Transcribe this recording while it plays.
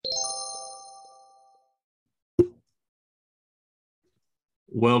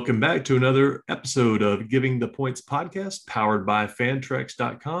Welcome back to another episode of Giving the Points podcast, powered by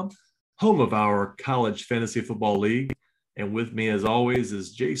Fantrax.com, home of our college fantasy football league. And with me, as always,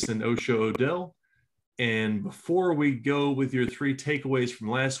 is Jason Osho Odell. And before we go with your three takeaways from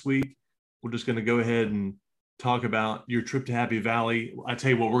last week, we're just going to go ahead and talk about your trip to Happy Valley. I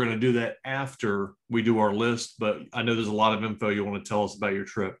tell you what, we're going to do that after we do our list, but I know there's a lot of info you want to tell us about your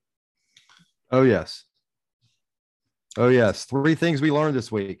trip. Oh, yes. Three things we learned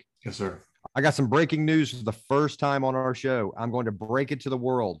this week. Yes, sir. I got some breaking news for the first time on our show. I'm going to break it to the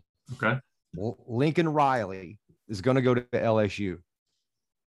world. Okay. Lincoln Riley is going to go to LSU.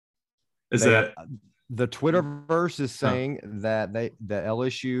 The Twitterverse is saying that the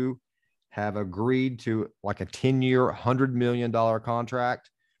LSU have agreed to like a 10-year, $100 million contract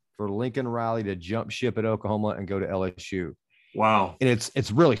for Lincoln Riley to jump ship at Oklahoma and go to LSU. Wow. And it's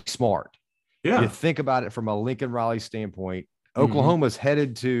really smart. Yeah. You think about it from a Lincoln Riley standpoint. Oklahoma's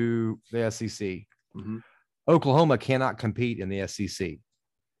headed to the SEC. Mm-hmm. Oklahoma cannot compete in the SEC.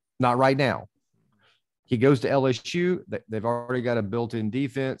 Not right now. He goes to LSU. They've already got a built-in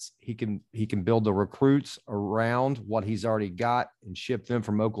defense. He can build the recruits around what he's already got and ship them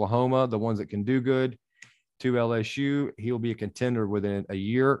from Oklahoma, the ones that can do good, to LSU. He'll be a contender within a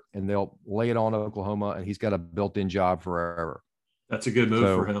year, and they'll lay it on Oklahoma, and he's got a built-in job forever. That's a good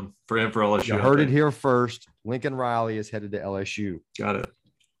move for LSU. You heard it here first. Lincoln Riley is headed to LSU. Got it.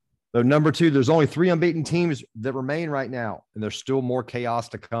 So number two, there's only 3 unbeaten teams that remain right now, and there's still more chaos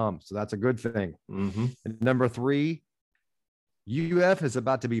to come. So that's a good thing. Mm-hmm. And number 3, UF is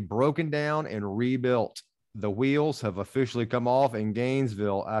about to be broken down and rebuilt. The wheels have officially come off in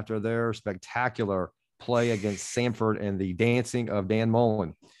Gainesville after their spectacular play against Samford and the dancing of Dan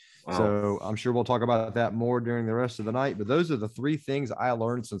Mullen. Wow. So I'm sure we'll talk about that more during the rest of the night. But those are the 3 things I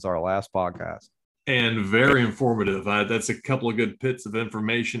learned since our last podcast. And very informative. That's a couple of good bits of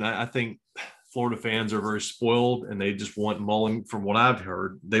information. I think Florida fans are very spoiled, and they just want Mullen. From what I've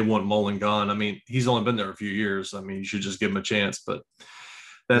heard, they want Mullen gone. I mean, he's only been there a few years. I mean, you should just give him a chance. But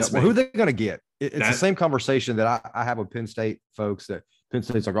that's who are they going to get? It's the same conversation that I have with Penn State folks. That Penn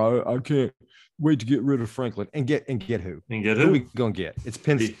State's like, I can't wait to get rid of Franklin and get who? And get who? Who are we going to get? It's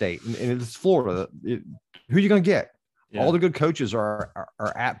Penn State, and it's Florida. Who are you going to get? Yeah. All the good coaches are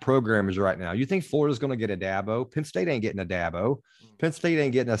at programmers right now. You think Florida's going to get a Dabo? Penn State ain't getting a Dabo. Penn State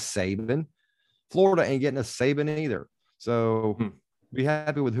ain't getting a Saban. Florida ain't getting a Saban either. So be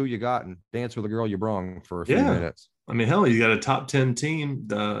happy with who you got and dance with the girl you brung for a few minutes. I mean, hell, you got a top 10 team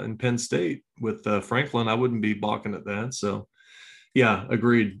in Penn State with Franklin. I wouldn't be balking at that. So, yeah,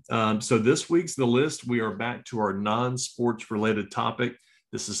 agreed. So this week's the list. We are back to our non-sports related topic.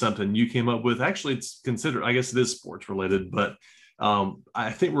 This is something you came up with. Actually, it's considered, I guess it is sports related, but I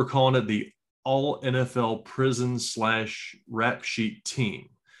think we're calling it the All NFL Prison / Rap Sheet Team.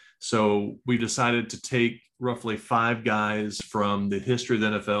 So we decided to take roughly 5 guys from the history of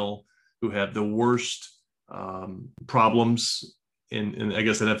the NFL who have the worst problems in, I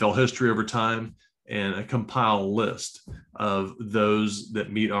guess, NFL history over time, and compile a list of those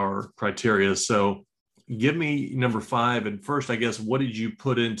that meet our criteria. So give me number 5. And first, I guess, what did you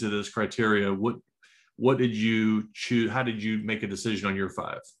put into this criteria? What did you choose? How did you make a decision on your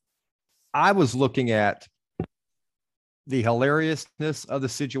 5? I was looking at the hilariousness of the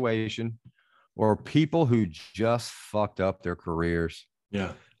situation, or people who just fucked up their careers.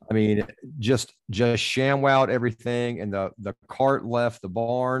 Yeah. I mean, just ShamWowed everything, and the cart left the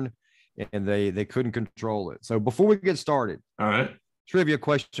barn, and they couldn't control it. So before we get started, all right, trivia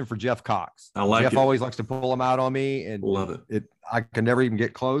question for Jeff Cox. Jeff always likes to pull them out on me, and love it. I can never even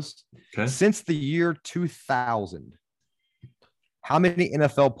get close. Okay. Since the year 2000, how many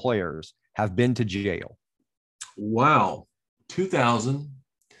NFL players have been to jail? Wow. 2000.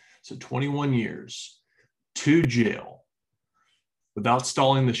 So 21 years to jail. Without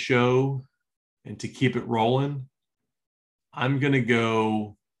stalling the show and to keep it rolling, I'm going to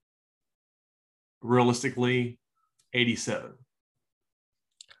go realistically 87.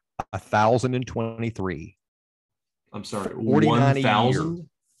 1,023. I'm sorry, 1,000?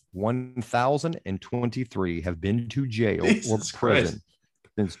 1,023 have been to jail or prison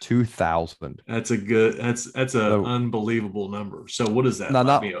since 2000. That's an unbelievable number. So what is that?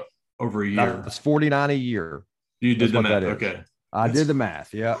 Not over a year. It's 49 a year. You did the math. Okay. I did the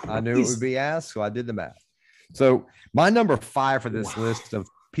math. Yeah. I knew it would be asked, so I did the math. So my number 5 for this list of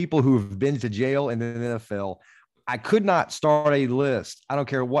people who have been to jail in the NFL, I could not start a list. I don't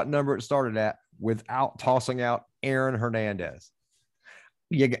care what number it started at without tossing out Aaron Hernandez.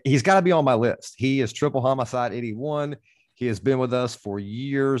 He's got to be on my list. He is triple homicide 81. He has been with us for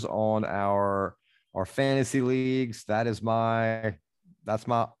years on our fantasy leagues. That is my That's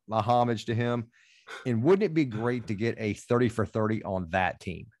my homage to him. And wouldn't it be great to get a 30 for 30 on that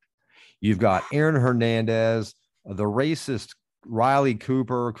team? You've got Aaron Hernandez, the racist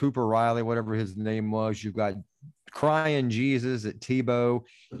Cooper Riley, whatever his name was. You've got Crying Jesus at Tebow.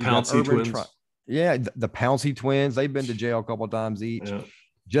 The Pouncey twins. The Pouncey twins. They've been to jail a couple of times each. Yeah.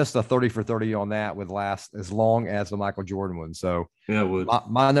 Just a 30 for 30 on that would last as long as the Michael Jordan one. So yeah, it would.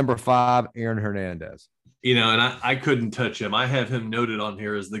 My number 5, Aaron Hernandez. And I couldn't touch him. I have him noted on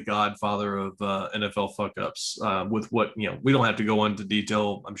here as the godfather of NFL fuck ups. With what we don't have to go into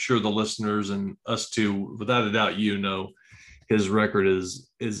detail. I'm sure the listeners and us too, without a doubt, his record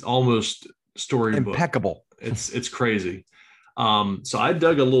is almost storybook. Impeccable. It's crazy. So I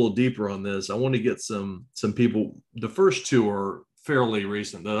dug a little deeper on this. I want to get some people. The first 2 are fairly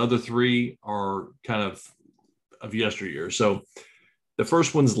recent. The other 3 are kind of yesteryear. So the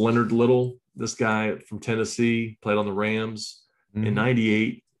first one's Leonard Little. This guy from Tennessee played on the Rams in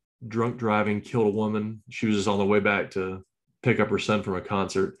 '98. Drunk driving, killed a woman. She was just on the way back to pick up her son from a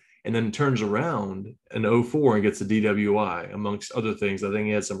concert, and then turns around in '04 and gets a DWI, amongst other things. I think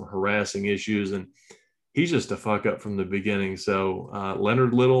he had some harassing issues, and he's just a fuck up from the beginning. So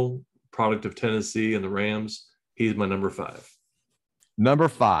Leonard Little, product of Tennessee and the Rams, he's my number 5. Number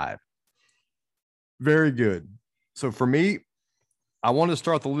 5. Very good. So for me, I want to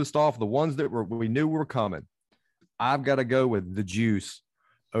start the list off the ones that we knew were coming. I've got to go with the Juice,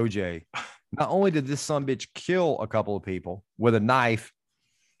 OJ. Not only did this son bitch kill a couple of people with a knife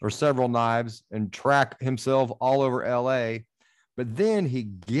or several knives and track himself all over LA, but then he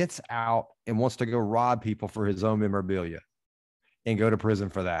gets out and wants to go rob people for his own memorabilia and go to prison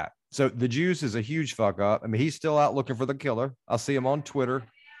for that. So the Juice is a huge fuck up. I mean, he's still out looking for the killer. I see him on Twitter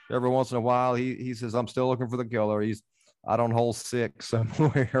every once in a while. He says, I'm still looking for the killer. He's out on hole 6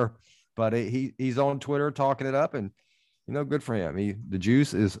 somewhere, but he's on Twitter talking it up, and good for him. The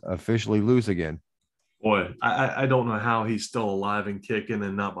Juice is officially loose again. Boy, I don't know how he's still alive and kicking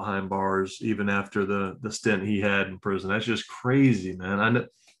and not behind bars, even after the stint he had in prison. That's just crazy, man.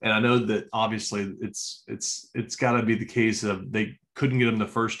 I know that obviously it's got to be the case of they couldn't get him the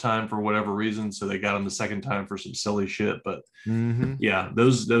first time for whatever reason, so they got him the second time for some silly shit. But yeah,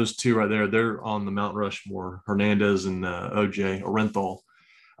 those 2 right there, they're on the Mount Rushmore, Hernandez and OJ Orenthal.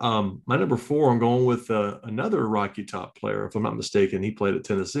 My number 4, I'm going with another Rocky Top player, if I'm not mistaken. He played at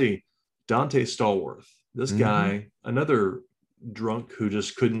Tennessee, Dante Stallworth. This guy, another drunk who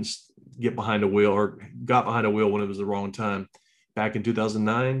just couldn't get behind a wheel, or got behind a wheel when it was the wrong time. Back in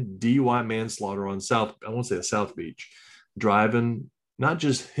 2009, DUI manslaughter on South Beach, driving, not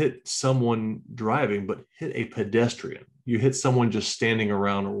just hit someone driving, but hit a pedestrian. You hit someone just standing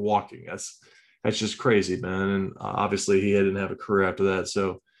around or walking. That's just crazy, man. And obviously he didn't have a career after that.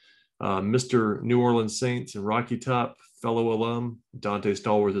 So Mr. New Orleans Saints and Rocky Top, fellow alum, Dante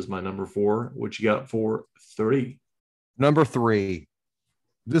Stallworth is my number 4. What you got for 3? Number 3.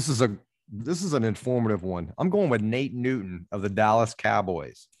 This is an informative one. I'm going with Nate Newton of the Dallas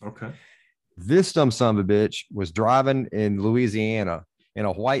Cowboys. Okay. This dumb son of a bitch was driving in Louisiana in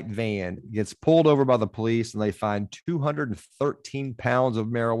a white van, gets pulled over by the police, and they find 213 pounds of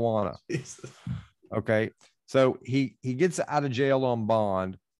marijuana. Okay. So he gets out of jail on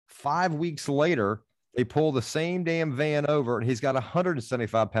bond. 5 weeks later, they pull the same damn van over, and he's got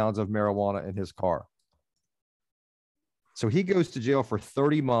 175 pounds of marijuana in his car. So he goes to jail for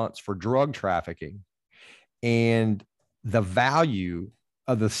 30 months for drug trafficking. And the value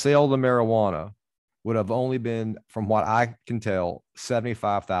of the sale of the marijuana would have only been, from what I can tell,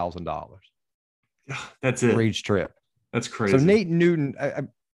 $75,000. That's it. For each trip. That's crazy. So Nate Newton,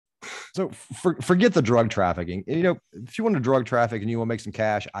 forget the drug trafficking. If you want to drug traffic and you want to make some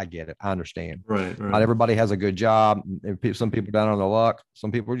cash, I get it. I understand. Right. Not everybody has a good job. Some people down on their luck.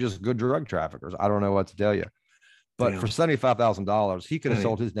 Some people are just good drug traffickers. I don't know what to tell you. But for $75,000, he could have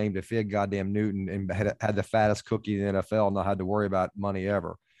sold his name to Fig goddamn Newton and had the fattest cookie in the NFL, not had to worry about money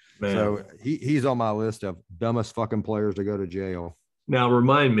ever. Man. So he's on my list of dumbest fucking players to go to jail. Now,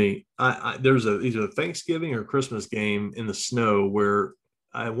 remind me, there's either a Thanksgiving or Christmas game in the snow where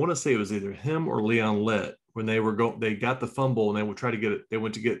I want to say it was either him or Leon Lett when they got the fumble and they would try to get it. They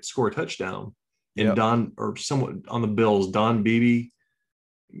went to score a touchdown, and Don, or someone on the Bills, Don Beebe,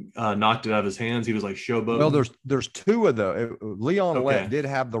 knocked it out of his hands. He was like showboating. Well, there's 2 of those. Leon Lett did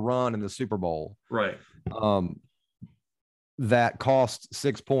have the run in the Super Bowl, right? That cost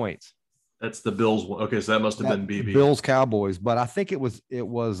 6 points. That's the Bills one. Okay, so that must have been Beebe. Bills Cowboys, but I think it was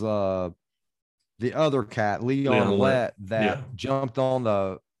the other cat, Leon Lett, that jumped on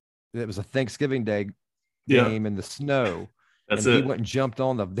it was a Thanksgiving Day game in the snow. That's He went and jumped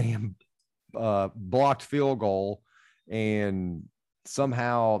on the damn blocked field goal and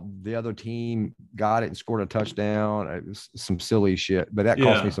somehow the other team got it and scored a touchdown. It was some silly shit, but that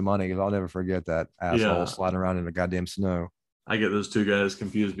cost me Yeah. some money because I'll never forget that asshole Yeah. sliding around in the goddamn snow. I get those two guys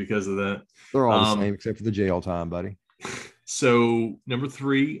confused because of that. They're all the Um, same except for the jail time, buddy. so number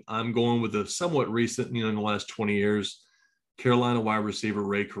three, I'm going with a somewhat recent, in the last 20 years, Carolina wide receiver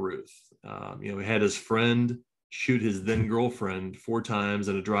Ray Caruth. He had his friend shoot his then girlfriend 4 times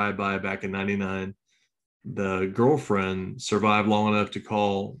in a drive-by back in '99. The girlfriend survived long enough to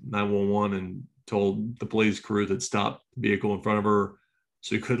call 911 and told the police Caruth had stopped the vehicle in front of her,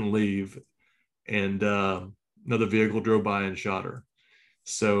 so he couldn't leave. And another vehicle drove by and shot her.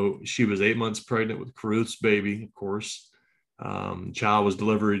 So she was 8 months pregnant with Caruth's baby, of course. Child was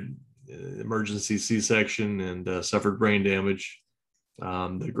delivered emergency C-section and suffered brain damage.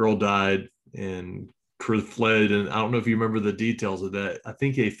 The girl died and Caruth fled. And I don't know if you remember the details of that. I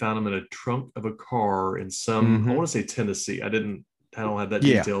think they found him in a trunk of a car in I want to say Tennessee. I don't have that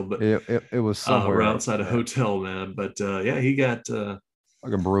detail, but it was somewhere right outside a hotel, man. But he got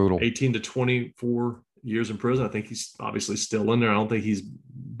like a brutal 18 to 24 years in prison. I think he's obviously still in there. I don't think he's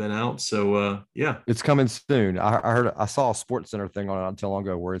been out. So it's coming soon. I saw a Sports Center thing on it not too long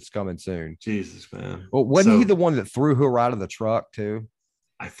ago where it's coming soon. Jesus, man. Well, wasn't he the one that threw her out of the truck too?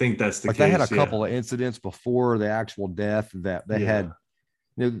 I think that's the case. They had a couple of incidents before the actual death that they had.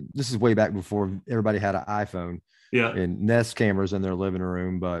 This is way back before everybody had an iPhone. Yeah. And Nest cameras in their living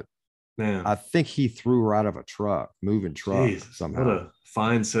room, but man, I think he threw her out of a moving truck somehow. What a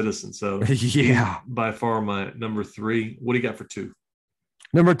fine citizen. So by far my number three. What do you got for two?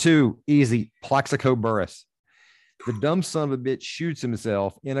 Number two, easy, Plaxico Burress. The dumb son of a bitch shoots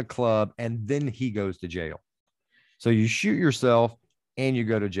himself in a club and then he goes to jail. So you shoot yourself and you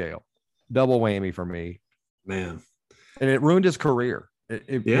go to jail. Double whammy for me. Man. And it ruined his career.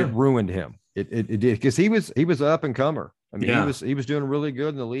 It ruined him. It did because he was an up and comer. I mean, he was doing really good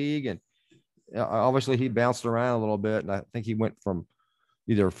in the league, and obviously he bounced around a little bit. And I think he went from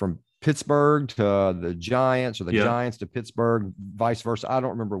Pittsburgh to the Giants or the Giants to Pittsburgh, vice versa. I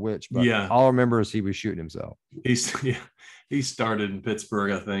don't remember which, but all I remember is he was shooting himself. He started in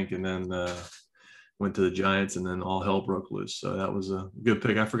Pittsburgh, I think, and then went to the Giants, and then all hell broke loose. So that was a good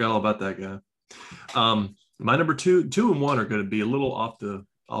pick. I forgot all about that guy. My number two and one are going to be a little off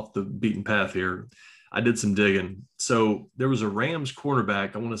the beaten path here. I did some digging. So there was a Rams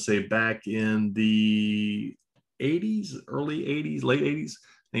cornerback, I want to say back in the 80s, early 80s, late 80s,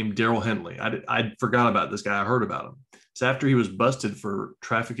 named Darrell Henley. I forgot about this guy. I heard about him. So after he was busted for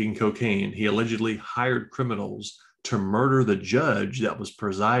trafficking cocaine, he allegedly hired criminals to murder the judge that was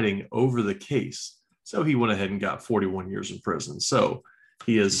presiding over the case. So he went ahead and got 41 years in prison. So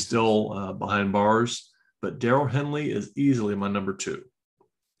he is still behind bars. But Darrell Henley is easily my number two.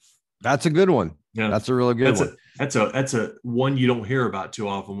 That's a good one. Yeah, that's a really good one. That's a one you don't hear about too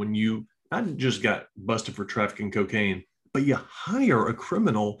often when you not just got busted for trafficking cocaine, but you hire a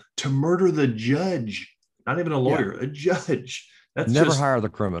criminal to murder the judge. Not even a lawyer, a judge. That's never hire the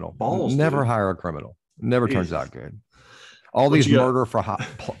criminal. Balls. Never hire a criminal. Never turns out good. All these murder for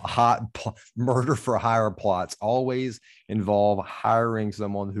hire plots always involve hiring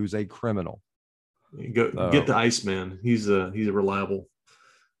someone who's a criminal. Get the Iceman. He's a reliable.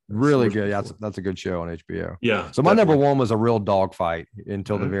 Really good. Yeah, that's a good show on HBO. Yeah. So my number one was a real dogfight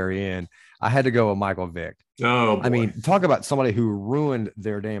until the very end. I had to go with Michael Vick. Oh, boy. I mean, talk about somebody who ruined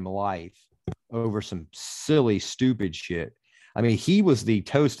their damn life over some silly, stupid shit. I mean, he was the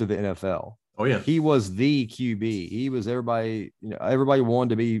toast of the NFL. Oh yeah. He was the QB. He was everybody. Everybody wanted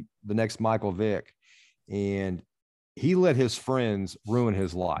to be the next Michael Vick, and he let his friends ruin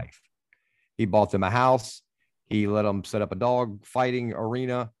his life. He bought them a house. He let them set up a dog fighting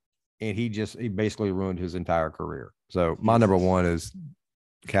arena, and he basically ruined his entire career. So my number one is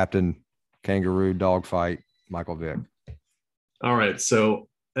Captain Kangaroo Dogfight, Michael Vick. All right. So,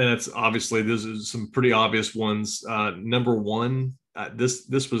 and it's obviously, this is some pretty obvious ones. Number one,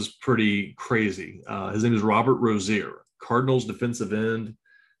 this was pretty crazy. His name is Robert Rozier, Cardinals defensive end.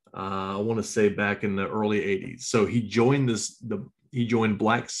 I want to say back in the early 80s. So he joined he joined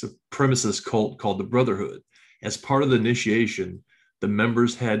black supremacist cult called the Brotherhood. As part of the initiation, the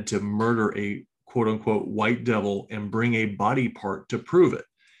members had to murder a quote unquote white devil and bring a body part to prove it.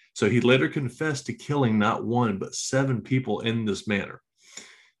 So he later confessed to killing not one, but 7 people in this manner.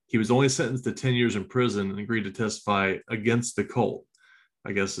 He was only sentenced to 10 years in prison and agreed to testify against the cult,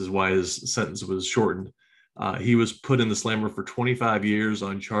 I guess is why his sentence was shortened. He was put in the slammer for 25 years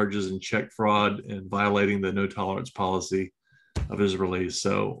on charges in check fraud and violating the no tolerance policy of his release.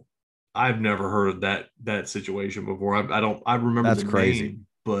 So I've never heard of that situation before. I remember that's crazy,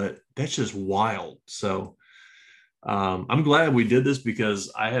 but that's just wild. So I'm glad we did this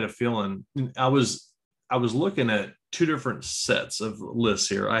because I had a feeling I was looking at two different sets of lists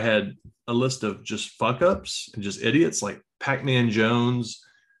here. I had a list of just fuck ups and just idiots like Pac-Man Jones.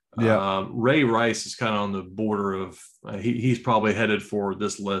 Yeah. Ray Rice is kind of on the border of he's probably headed for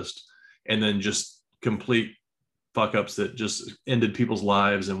this list, and then just complete fuck ups that just ended people's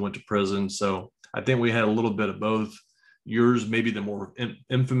lives and went to prison. So I think we had a little bit of both. Yours maybe the more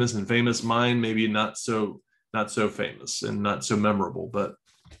infamous and famous. Mine maybe not so famous and not so memorable. But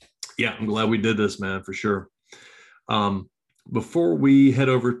yeah, I'm glad we did this, man, for sure. Um, Before we head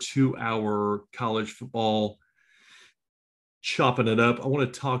over to our college football chopping it up, I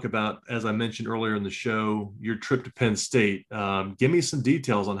want to talk about, as I mentioned earlier in the show, your trip to Penn State. Give me some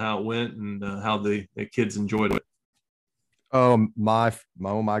details on how it went and how the kids enjoyed it. Oh my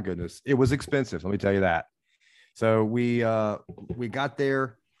goodness, it was expensive. Let me tell you that. So we got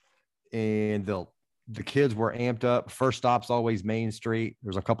there, and the kids were amped up. First stop's always Main Street.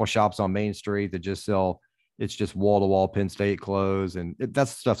 There's a couple shops on Main Street that just sell. It's just wall to wall Penn State clothes, and that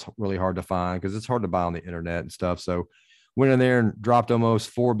stuff's really hard to find because it's hard to buy on the internet and stuff. So went in there and dropped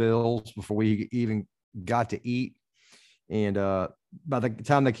almost $4 before we even got to eat. And by the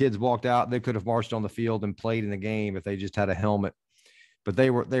time the kids walked out, they could have marched on the field and played in the game if they just had a helmet. But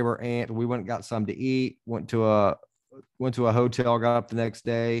they were amped. We went and got something to eat. Went to a hotel. Got up the next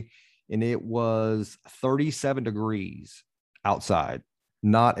day, and it was 37 degrees outside.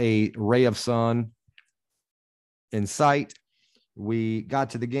 Not a ray of sun in sight. We got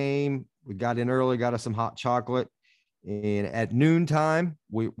to the game. We got in early. Got us some hot chocolate. And at noontime,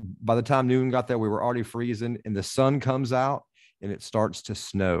 by the time noon got there, we were already freezing, and the sun comes out and it starts to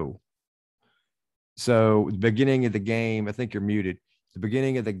snow. So the beginning of the game, I think you're muted. The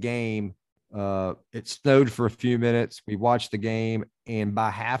beginning of the game, it snowed for a few minutes. We watched the game, and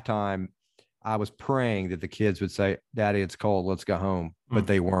by halftime, I was praying that the kids would say, "Daddy, it's cold. Let's go home." But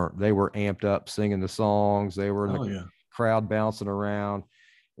they weren't. They were amped up, singing the songs. They were in the crowd bouncing around,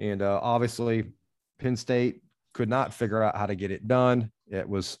 and obviously, Penn State could not figure out how to get it done. It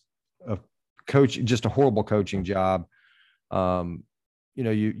was just a horrible coaching job.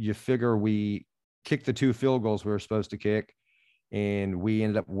 You figure we kicked the 2 field goals we were supposed to kick, and we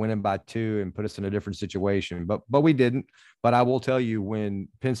ended up winning by 2 and put us in a different situation. But we didn't. But I will tell you, when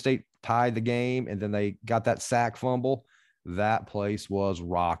Penn State tied the game and then they got that sack fumble, that place was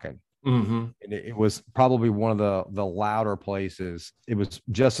rocking. Mm-hmm. And it was probably one of the louder places. It was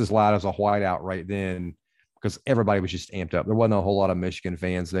just as loud as a whiteout right then, because everybody was just amped up. There wasn't a whole lot of Michigan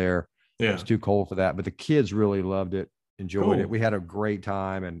fans there. Yeah. It was too cold for that, but the kids really loved it, enjoyed it. We had a great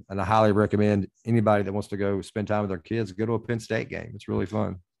time, and I highly recommend anybody that wants to go spend time with their kids, go to a Penn State game. It's really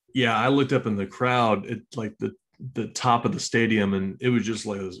fun. Yeah, I looked up in the crowd at like the top of the stadium, and it was just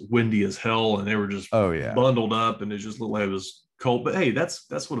like it was windy as hell, and they were just bundled up, and it just looked like it was cold. But hey, that's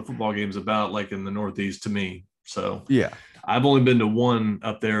what a football game is about, like in the Northeast to me. So yeah, I've only been to one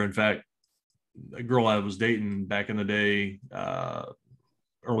up there. In fact, a girl I was dating back in the day,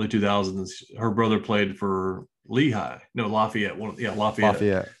 early 2000s, her brother played for Lafayette.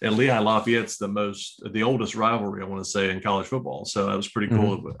 Lafayette. And Lafayette's the oldest rivalry, I want to say, in college football. So that was pretty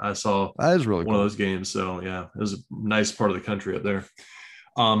cool. Mm-hmm. I saw that is really one of those games. So yeah, it was a nice part of the country up there.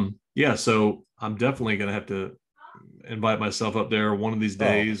 So I'm definitely going to have to invite myself up there one of these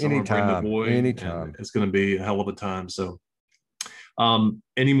days. I'm going to bring the boy. Anytime. It's going to be a hell of a time. So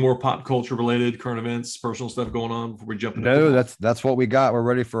any more pop culture related current events, personal stuff going on before we jump into No, that's what we got.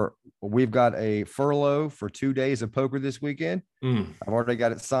 We've got a furlough for 2 days of poker this weekend. I've already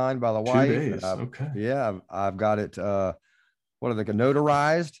got it signed by the wife. 2 days. Okay. Yeah, I've got it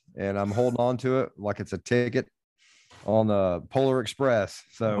notarized, and I'm holding on to it like it's a ticket on the Polar Express.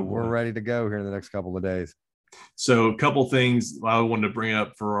 So we're ready to go here in the next couple of days. So a couple things I wanted to bring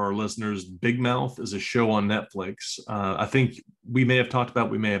up for our listeners. Big Mouth is a show on Netflix. I think we may have talked about,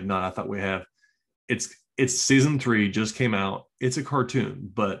 we may have not. I thought we have. It's season 3 just came out. It's a cartoon,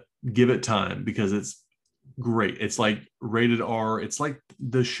 but give it time because it's great. It's like rated R. It's like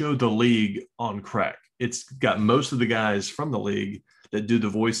the show The League on crack. It's got most of the guys from The League that do the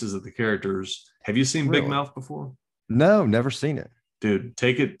voices of the characters. Have you seen Big Mouth before? No, never seen it. Dude,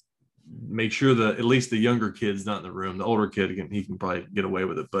 take it. Make sure that at least the younger kid's not in the room. The older kid, he can probably get away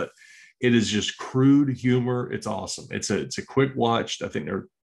with it, but it is just crude humor. It's awesome. It's a quick watch. I think they're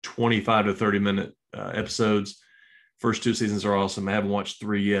 25 to 30 minute episodes. First 2 seasons are awesome. I haven't watched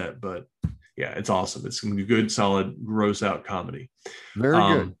 3 yet, but yeah, it's awesome. It's going to be good, solid, gross out comedy. Very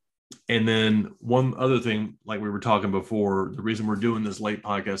good. And then one other thing, like we were talking before, the reason we're doing this late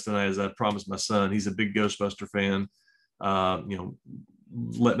podcast tonight is I promised my son, he's a big Ghostbuster fan.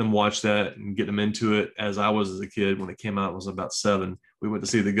 letting them watch that and getting them into it as I was as a kid when it came out. I was about 7. We went to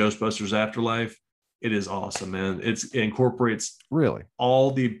see the Ghostbusters Afterlife. It is awesome, man. It incorporates Really?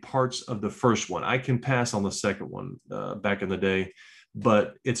 all the parts of the first one. I can pass on the second one back in the day,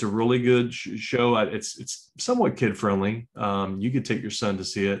 but it's a really good show. It's somewhat kid friendly. You could take your son to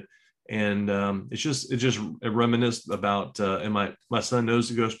see it, and it's just reminisce about. And my son knows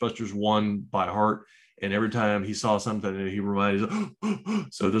the Ghostbusters 1 by heart, and every time he saw something, he reminded.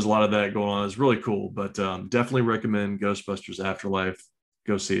 So there's a lot of that going on. It's really cool, but definitely recommend Ghostbusters Afterlife.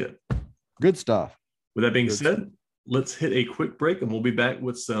 Go see it. Good stuff. With that being said, let's hit a quick break and we'll be back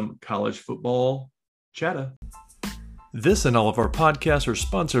with some college football chatter. This and all of our podcasts are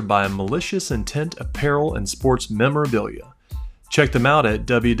sponsored by Malicious Intent Apparel and Sports Memorabilia. Check them out at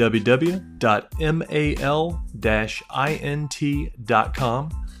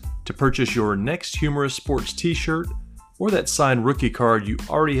www.mal-int.com to purchase your next humorous sports t-shirt or that signed rookie card you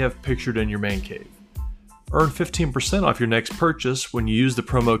already have pictured in your man cave. Earn 15% off your next purchase when you use the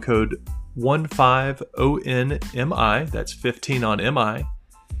promo code 15ONMI, that's 15 on MI,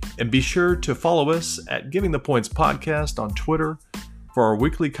 and be sure to follow us at Giving the Points Podcast on Twitter for our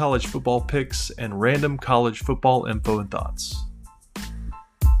weekly college football picks and random college football info and thoughts.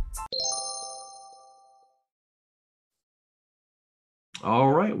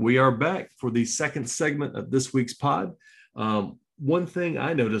 All right, we are back for the second segment of this week's pod. One thing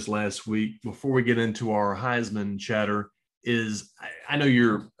I noticed last week before we get into our Heisman chatter is I know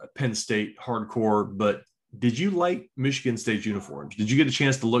you're a Penn State hardcore, but did you like Michigan State's uniforms? Did you get a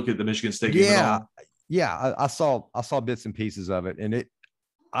chance to look at the Michigan State game at all? Yeah. I saw bits and pieces of it, and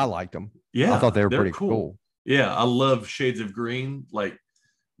I liked them. Yeah, I thought they were pretty cool. Yeah, I love shades of green, like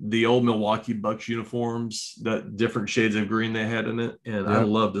the old Milwaukee Bucks uniforms, that different shades of green they had in it, and I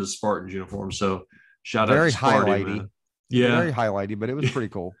love the Spartans uniform. So shout out to Sparty, man. Yeah, very highlighty, but it was pretty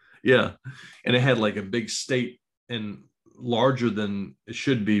cool. Yeah, and it had like a big state and larger than it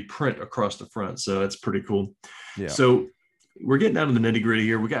should be print across the front, so that's pretty cool. Yeah. So we're getting down to the nitty gritty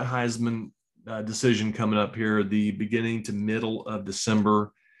here. We got Heisman decision coming up here, the beginning to middle of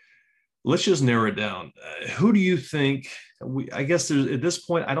December. Let's just narrow it down. Who do you think? I guess there's at this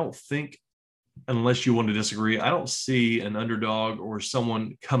point, I don't think, unless you want to disagree, I don't see an underdog or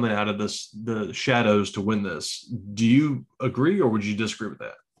someone coming out of the shadows to win this. Do you agree, or would you disagree with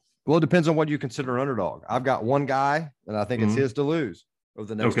that? Well, it depends on what you consider an underdog. I've got one guy, and I think it's his to lose over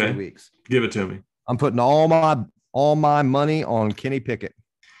the next 2 weeks. Give it to me. I'm putting all my money on Kenny Pickett.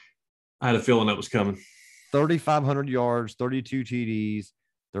 I had a feeling that was coming. 3,500 yards, 32 TDs.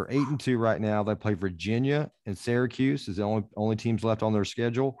 They're 8-2 right now. They play Virginia and Syracuse is the only teams left on their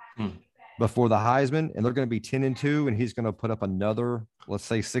schedule before the Heisman, and they're going to be 10-2, and he's going to put up another, let's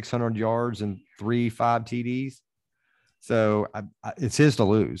say, 600 yards and 3-5 TDs. So it's his to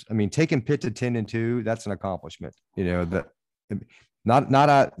lose. I mean, taking Pitt to 10-2, that's an accomplishment. You know, that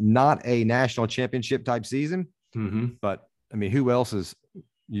not a national championship type season, but I mean, who else is?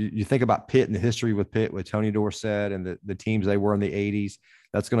 You think about Pitt and the history with Pitt with Tony Dorsett and the teams they were in the 80s.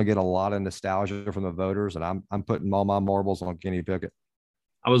 That's going to get a lot of nostalgia from the voters, and I'm putting all my marbles on Kenny Pickett.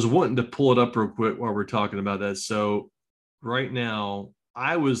 I was wanting to pull it up real quick while we're talking about that. So right now,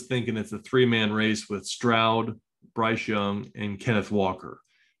 I was thinking it's a 3-man race with Stroud, Bryce Young, and Kenneth Walker.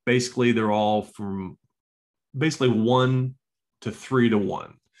 Basically, they're all from 1 to 3 to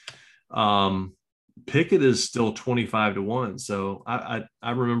 1. Pickett is still 25 to 1. So I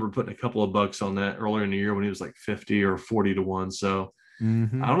remember putting a couple of bucks on that earlier in the year when he was like 50 or 40 to 1. So I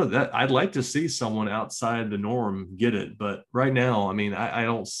don't know that I'd like to see someone outside the norm get it. But right now, I mean, I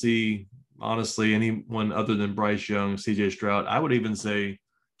don't see, honestly, anyone other than Bryce Young, CJ Stroud. I would even say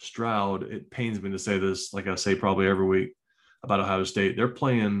Stroud. It pains me to say this, like I say probably every week about Ohio State. They're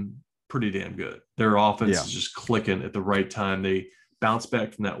playing pretty damn good. Their offense is just clicking at the right time. They bounce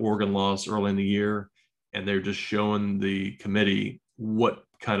back from that Oregon loss early in the year, and they're just showing the committee what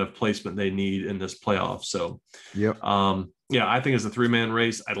kind of placement they need in this playoff. So, I think it's a 3-man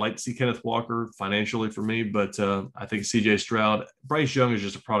race. I'd like to see Kenneth Walker financially for me, but I think CJ Stroud, Bryce Young is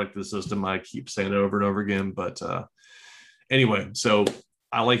just a product of the system. I keep saying it over and over again, but anyway, so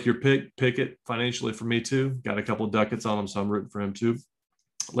I like your pick. Pickett financially for me too. Got a couple of ducats on him, so I'm rooting for him too.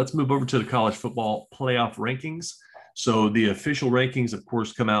 Let's move over to the college football playoff rankings. So the official rankings, of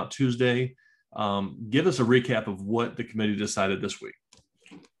course, come out Tuesday. Give us a recap of what the committee decided this week.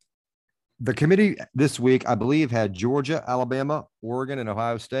 The committee this week, I believe, had Georgia, Alabama, Oregon, and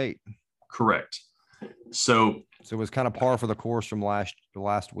Ohio State. Correct. So it was kind of par for the course from last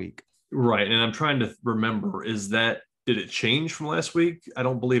week. Right. And I'm trying to remember, did it change from last week? I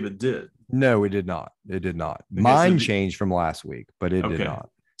don't believe it did. No, it did not. It did not. Okay, so Mine changed from last week, but it did okay. not.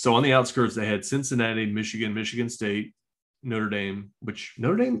 So on the outskirts, they had Cincinnati, Michigan, Michigan State, Notre Dame, which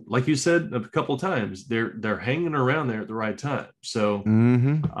Notre Dame, like you said a couple of times, they're hanging around there at the right time. So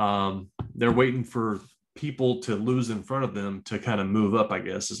they're waiting for people to lose in front of them to kind of move up, I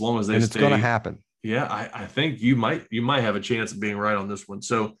guess, as long as they And stay. it's going to happen. Yeah, I think you might have a chance of being right on this one.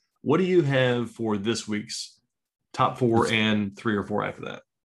 So what do you have for this week's top four and 3 or 4 after that?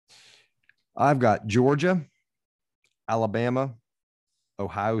 I've got Georgia, Alabama,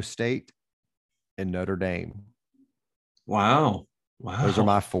 Ohio State, and Notre Dame. Wow. Those are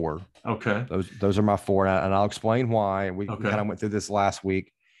my 4. Okay. Those are my 4, and I'll explain why. We kind of went through this last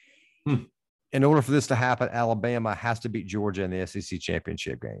week. In order for this to happen, Alabama has to beat Georgia in the SEC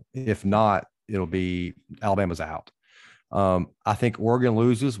championship game. If not, it'll be Alabama's out. I think Oregon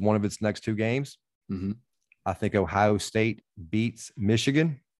loses one of its next 2 games. I think Ohio State beats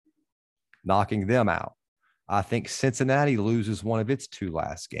Michigan, knocking them out. I think Cincinnati loses one of its 2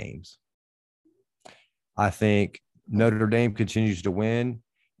 last games. I think Notre Dame continues to win,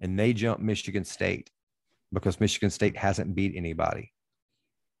 and they jump Michigan State because Michigan State hasn't beat anybody.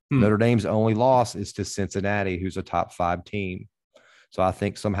 Notre Dame's only loss is to Cincinnati, who's a top 5 team. So I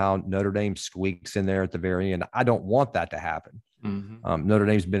think somehow Notre Dame squeaks in there at the very end. I don't want that to happen. Notre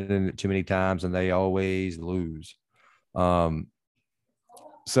Dame's been in it too many times, and they always lose. So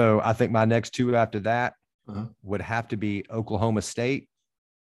I think my next 2 after that would have to be Oklahoma State.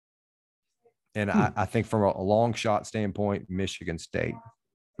 And I think from a long shot standpoint, Michigan State,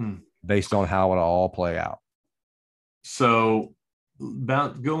 based on how it'll all play out. So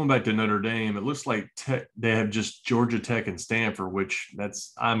going back to Notre Dame, it looks like they have just Georgia Tech and Stanford, which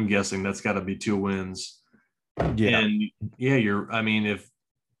I'm guessing that's got to be 2 wins. Yeah. And if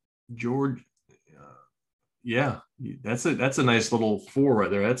George, that's a nice little 4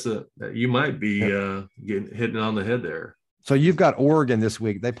 right there. You might be hitting on the head there. So you've got Oregon this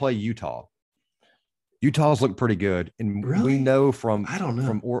week. They play Utah. Utah's look pretty good. And we know from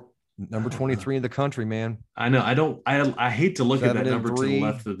number 23 in the country, man. I know. I hate to look at that number to the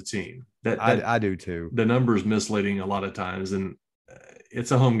left of the team. I do too. The number is misleading a lot of times, and it's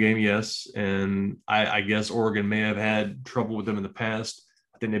a home game, yes. And I guess Oregon may have had trouble with them in the past.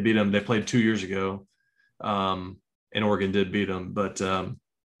 I think they beat them. They played 2 years ago, and Oregon did beat them. But I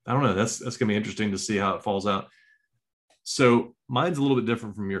don't know. That's going to be interesting to see how it falls out. So mine's a little bit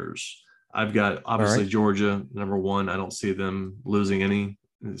different from yours. I've got obviously Georgia, number 1. I don't see them losing any,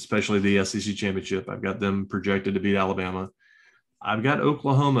 especially the SEC championship. I've got them projected to beat Alabama. I've got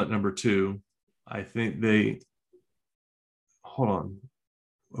Oklahoma at number 2. I think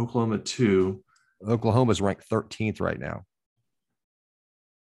Oklahoma 2. Oklahoma's ranked 13th right now.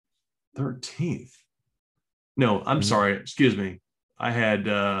 13th. No, I'm sorry. Excuse me. I had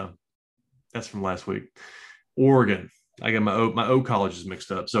that's from last week. Oregon. I got my O colleges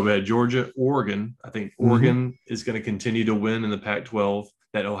mixed up. So we had Georgia, Oregon. I think Oregon is going to continue to win in the Pac-12.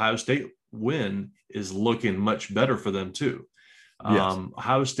 That Ohio State win is looking much better for them too. Yes.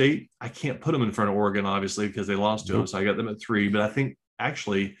 Ohio State, I can't put them in front of Oregon, obviously, because they lost to them. So I got them at 3. But I think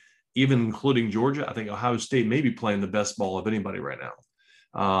actually, even including Georgia, I think Ohio State may be playing the best ball of anybody right now.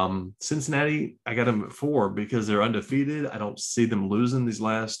 Cincinnati, I got them at 4 because they're undefeated. I don't see them losing these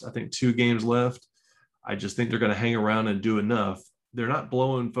last, I think, 2 games left. I just think they're going to hang around and do enough. They're not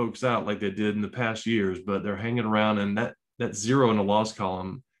blowing folks out like they did in the past years, but they're hanging around, and that 0 in the loss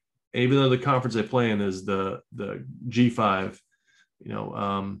column, even though the conference they play in is the G5,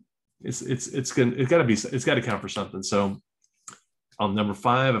 it's got to count for something. So on number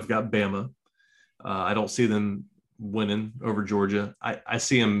 5, I've got Bama. I don't see them winning over Georgia. I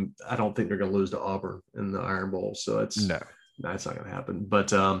see them. I don't think they're going to lose to Auburn in the Iron Bowl. So that's not going to happen. But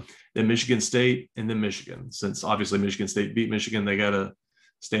then Michigan State and then Michigan, since obviously Michigan State beat Michigan, they got to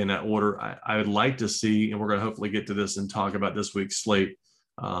stay in that order. I would like to see, and we're going to hopefully get to this and talk about this week's slate.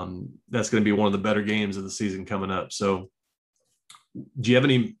 That's going to be one of the better games of the season coming up. So do you have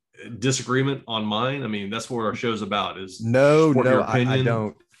any disagreement on mine? I mean, that's what our show's about is no, I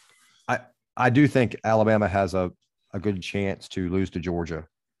don't. I do think Alabama has a good chance to lose to Georgia.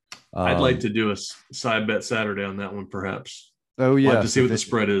 I'd like to do a side bet Saturday on that one, perhaps. Oh yeah, to see what the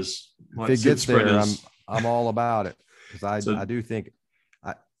spread is. If it gets there, I'm all about it because I do think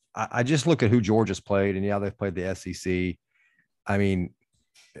I just look at who Georgia's played, and they've played the SEC. I mean,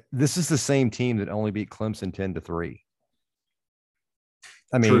 this is the same team that only beat Clemson 10-3.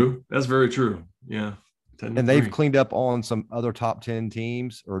 I mean, true. That's very true. Yeah, and they've cleaned up on some other top 10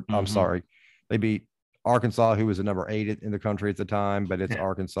 teams. Or I'm sorry, they beat Arkansas, who was the number 8 in the country at the time, but it's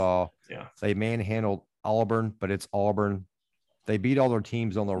Arkansas. Yeah, they manhandled Auburn, but it's Auburn. They beat all their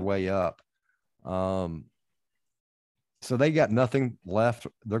teams on their way up. So they got nothing left.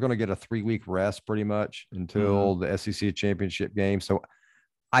 They're going to get a 3-week rest pretty much until the SEC championship game. So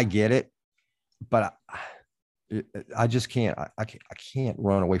I get it, but I just can't. I can't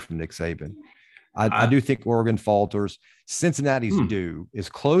run away from Nick Saban. I do think Oregon falters. Cincinnati's due as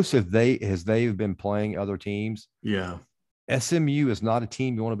close as they've been playing other teams. Yeah, SMU is not a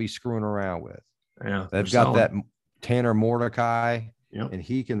team you want to be screwing around with. Yeah, they've got that Tanner Mordecai. Yep. And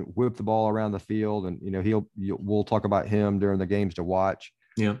he can whip the ball around the field, and we'll talk about him during the games to watch.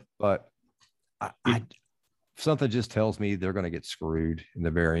 Yeah, but something just tells me they're going to get screwed in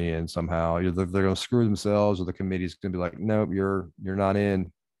the very end somehow. Either they're going to screw themselves, or the committee's going to be like, "Nope, you're not in."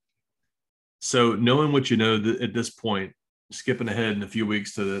 So, knowing what you know at this point, skipping ahead in a few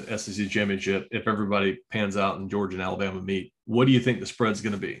weeks to the SEC championship, if everybody pans out and Georgia and Alabama meet, what do you think the spread's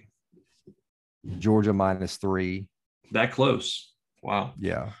going to be? Georgia -3. That close. Wow.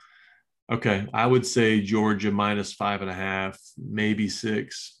 Yeah. Okay. I would say Georgia -5.5, maybe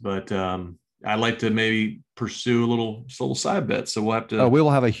 6, but I'd like to maybe pursue a little side bet. So we'll have to. Oh, we'll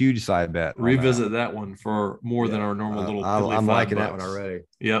have a huge side bet. Revisit that one for more than our normal little. I'm liking that one already.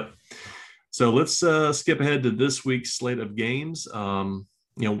 Yep. So let's skip ahead to this week's slate of games.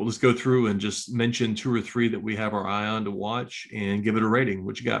 Let's go through and just mention 2 or 3 that we have our eye on to watch and give it a rating.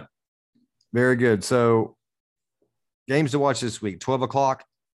 What you got? Very good. So, games to watch this week: 12 o'clock,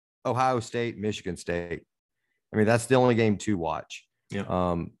 Ohio State, Michigan State. I mean, that's the only game to watch.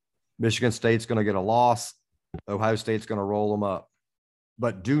 Yeah. Michigan State's going to get a loss. Ohio State's going to roll them up.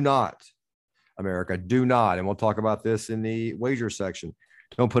 But do not, America, do not. And we'll talk about this in the wager section.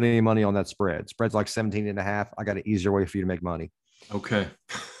 Don't put any money on that spread. Spread's like 17.5. I got an easier way for you to make money. Okay.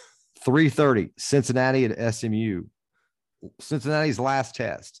 3:30, Cincinnati at SMU. Cincinnati's last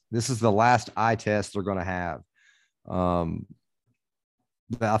test. This is the last eye test they're going to have.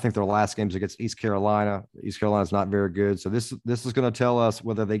 I think their last game's against East Carolina. East Carolina's not very good. So this is going to tell us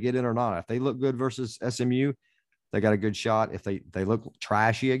whether they get in or not. If they look good versus SMU, they got a good shot. If they look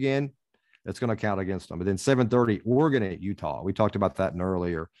trashy again, it's going to count against them. But then 7:30, Oregon at Utah. We talked about that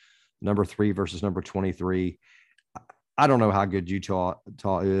earlier. Number 3 versus number 23. I don't know how good Utah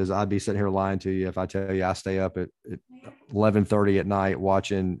is. I'd be sitting here lying to you if I tell you I stay up at 11:30 at night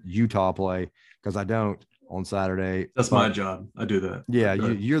watching Utah play, because I don't on Saturday. That's my job. I do that. Yeah,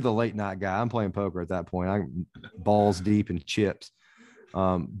 you're the late night guy. I'm playing poker at that point. I'm balls deep in chips.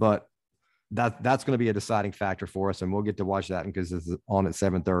 But that's going to be a deciding factor for us, and we'll get to watch that because it's on at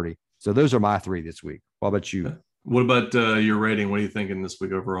 7:30. So those are my 3 this week. What about you? What about your rating? What are you thinking this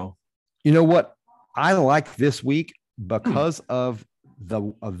week overall? You know what? I like this week because of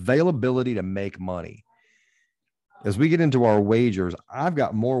the availability to make money. As we get into our wagers, I've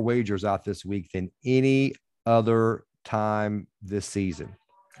got more wagers out this week than any other time this season.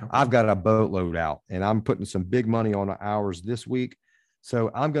 Okay. I've got a boatload out, and I'm putting some big money on ours this week.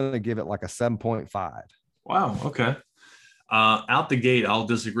 So I'm going to give it like a 7.5. Wow. Okay. Out the gate, I'll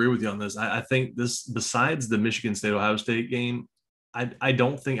disagree with you on this. I think this, besides the Michigan State, Ohio State game, I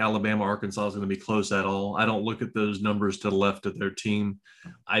don't think Alabama, Arkansas is going to be close at all. I don't look at those numbers to the left of their team.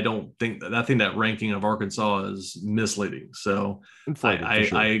 I think that ranking of Arkansas is misleading. So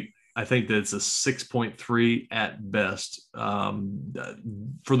I think that it's a 6.3 at best.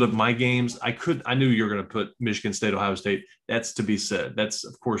 For my games, I knew you were going to put Michigan State, Ohio State. That's to be said. That's,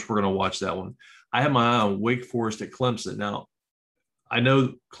 of course, we're going to watch that one. I have my eye on Wake Forest at Clemson. Now, I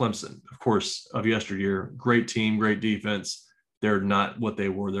know Clemson, of course, of yesteryear, great team, great defense. They're not what they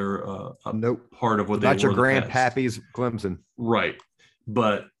were. They're part of what they were. Not your grandpappy's Clemson. Right.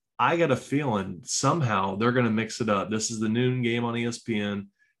 But I got a feeling somehow they're going to mix it up. This is the noon game on ESPN.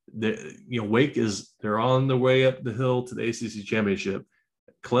 Wake they're on their way up the hill to the ACC championship.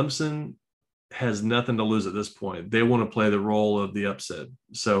 Clemson has nothing to lose at this point. They want to play the role of the upset.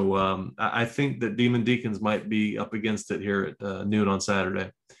 So I think that Demon Deacons might be up against it here at noon on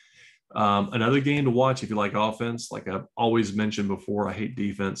Saturday. Another game to watch if you like offense, like I've always mentioned before, I hate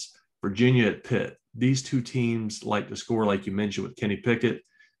defense. Virginia at Pitt. These 2 teams like to score, like you mentioned, with Kenny Pickett.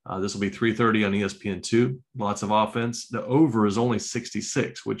 This will be 3:30 on ESPN2. Lots of offense. The over is only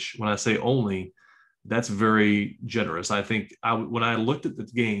 66, which when I say only, that's very generous. I think when I looked at the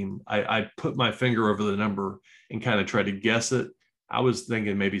game, I put my finger over the number and kind of tried to guess it. I was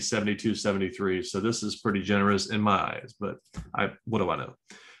thinking maybe 72, 73. So this is pretty generous in my eyes, but what do I know?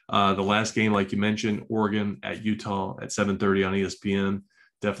 The last game, like you mentioned, Oregon at Utah at 7:30 on ESPN.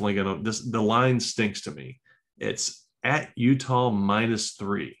 Definitely the line stinks to me. It's at Utah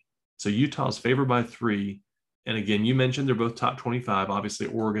 -3. So Utah's favored by 3. And again, you mentioned they're both top 25. Obviously,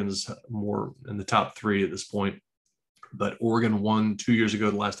 Oregon's more in the top 3 at this point. but Oregon won 2 years ago.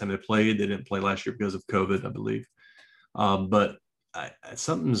 The last time they played, they didn't play last year because of COVID, I believe. But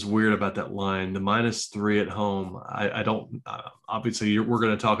something's weird about that line. The -3 at home. I don't. Obviously, we're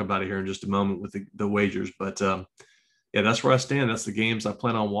going to talk about it here in just a moment with the wagers, but yeah, that's where I stand. That's the games I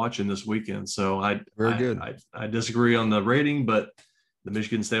plan on watching this weekend. So Very good. I disagree on the rating, but the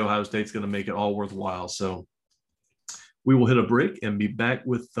Michigan State Ohio State's going to make it all worthwhile. So we will hit a break and be back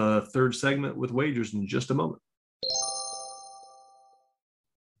with the third segment with wagers in just a moment.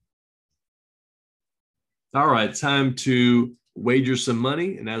 All right, time to wager some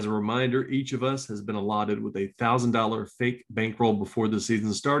money. And as a reminder, each of us has been allotted with a $1,000 fake bankroll before the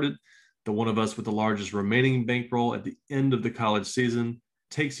season started. The one of us with the largest remaining bankroll at the end of the college season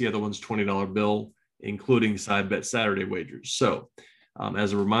takes the other one's $20 bill, including side bet Saturday wagers. So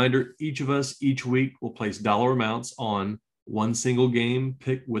as a reminder, each of us each week will place dollar amounts on one single game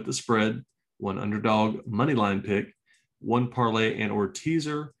pick with the spread, one underdog money line pick, one parlay and or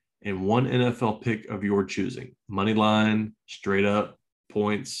teaser, and one NFL pick of your choosing. Money line, straight up,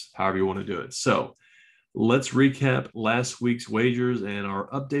 points, however you want to do it. So let's recap last week's wagers and our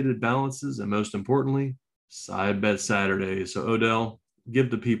updated balances, and most importantly, side bet Saturday. So Odell, give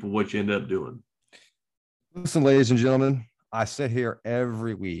the people what you end up doing. Listen, ladies and gentlemen, I sit here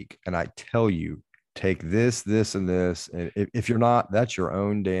every week and I tell you, take this, this, and this. And if you're not, that's your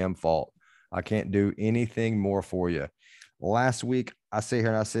own damn fault. I can't do anything more for you. Last week, I sit here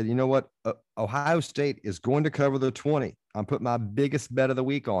and I said, you know what? Ohio State is going to cover the 20. I'm putting my biggest bet of the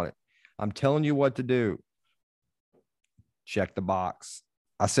week on it. I'm telling you what to do. Check the box.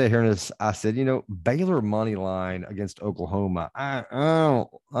 I sat here and I said, you know, Baylor money line against Oklahoma. I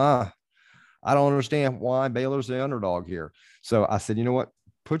don't understand why Baylor's the underdog here. So I said, you know what?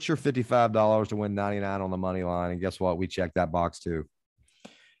 Put your $55 to win 99 on the money line. And guess what? We checked that box too.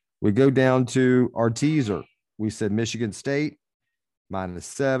 We go down to our teaser. We said Michigan State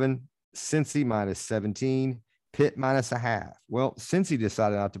 -7, Cincy -17, Pitt -0.5. Well, Cincy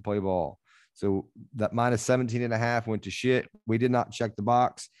decided not to play ball. So that -17.5 went to shit. We did not check the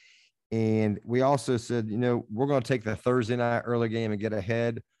box. And we also said, you know, we're going to take the Thursday night early game and get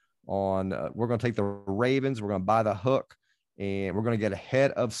ahead on, we're going to take the Ravens. We're going to buy the hook and we're going to get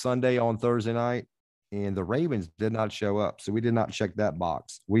ahead of Sunday on Thursday night. And the Ravens did not show up. So we did not check that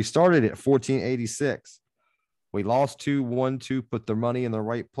box. We started at 1486. We lost 2-1-2, put their money in the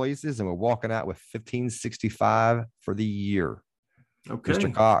right places, and we're walking out with 1565 for the year. Okay.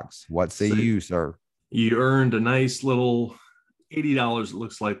 Mr. Cox, what say you, sir? You earned a nice little $80, it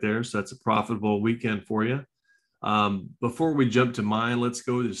looks like there. So that's a profitable weekend for you. Before we jump to mine, let's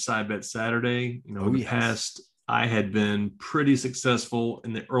go to side bet Saturday. You know, in the past, I had been pretty successful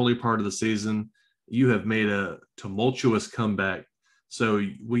in the early part of the season. You have made a tumultuous comeback. So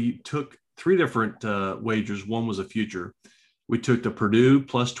we took three different wagers. One was a future. We took the Purdue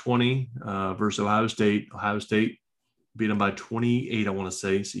 +20 versus Ohio State. Ohio State beat them by 28, I want to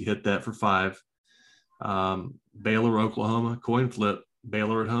say. So you hit that for 5. Baylor, Oklahoma, coin flip.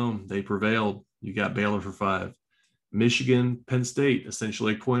 Baylor at home. They prevailed. You got Baylor for 5. Michigan, Penn State,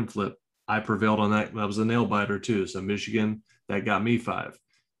 essentially a coin flip. I prevailed on that. That was a nail biter too. So Michigan, that got me 5.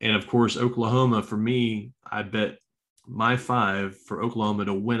 And of course, Oklahoma, for me, I bet my 5 for Oklahoma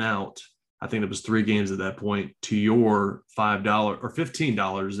to win out. I think it was 3 games at that point, to your $5 or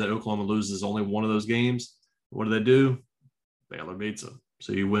 $15 that Oklahoma loses only one of those games. What do? Baylor beats them.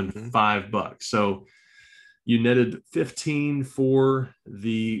 So you win $5. So you netted 15 for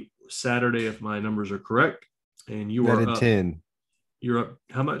the Saturday, if my numbers are correct. And you netted are up 10. You're up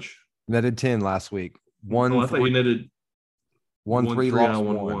how much? Netted 10 last week. I thought you netted 1-3 lost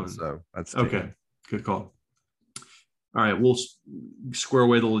 1. So that's 10. Okay. Good call. All right, we'll square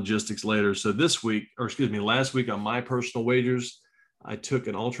away the logistics later. So last week on my personal wagers, I took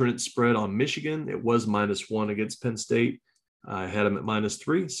an alternate spread on Michigan. It was -1 against Penn State. I had them at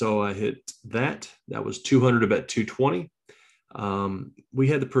 -3, so I hit that. That was 200 to bet 220. We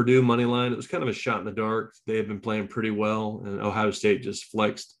had the Purdue money line. It was kind of a shot in the dark. They have been playing pretty well, and Ohio State just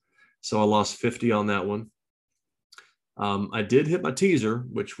flexed. So I lost 50 on that one. I did hit my teaser,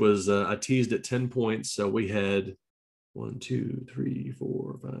 which was I teased at 10 points. So we had 1, 2, 3,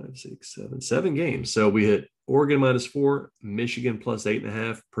 4, 5, 6, 7 games. So we hit Oregon -4, Michigan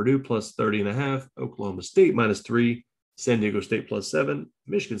 +8.5, Purdue +30.5, Oklahoma State -3, San Diego State +7,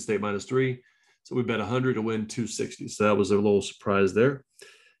 Michigan State -3. So we bet 100 to win 260. So that was a little surprise there.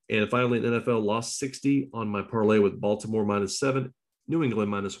 And finally, in NFL, lost 60 on my parlay with Baltimore -7, New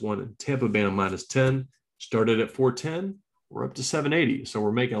England -1, and Tampa Bay -10. Started at 410. We're up to 780. So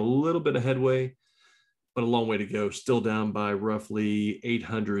we're making a little bit of headway, but a long way to go. Still down by roughly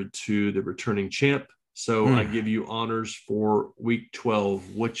 800 to the returning champ. So I give you honors for week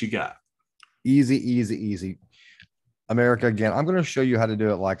 12. What you got? Easy, easy, easy. America, again, I'm going to show you how to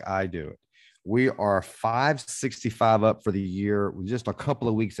do it like I do it. We are 565 up for the year with just a couple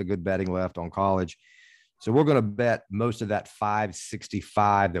of weeks of good betting left on college. So we're going to bet most of that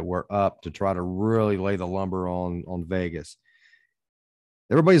 565 that we're up to try to really lay the lumber on Vegas.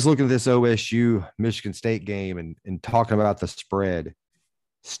 Everybody's looking at this OSU Michigan State game and talking about the spread.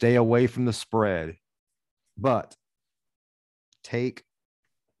 Stay away from the spread, but take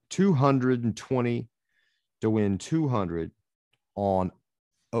 220 to win 200 on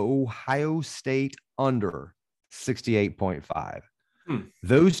Ohio State under 68.5.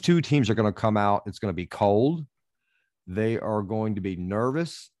 Those two teams are going to come out. It's going to be cold. They are going to be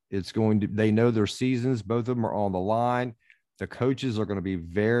nervous. They know their seasons. Both of them are on the line. The coaches are going to be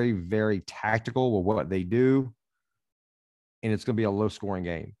very, very tactical with what they do. And it's going to be a low scoring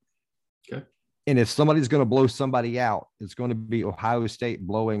game. Okay. And if somebody's going to blow somebody out, it's going to be Ohio State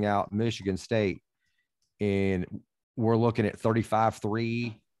blowing out Michigan State. And we're looking at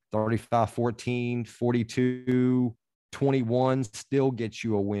 35-3, 35-14, 42-21 still gets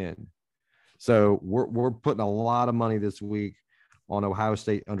you a win. So we're putting a lot of money this week on Ohio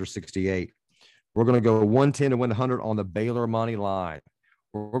State under 68. We're going to go 110 to win 100 on the Baylor money line.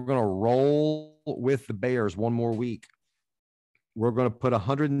 We're going to roll with the Bears one more week. We're going to put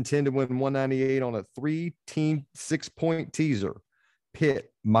 110 to win 198 on a 3-team 6-point teaser.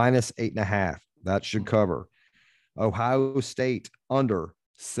 Pitt minus 8.5. That should cover. Ohio State under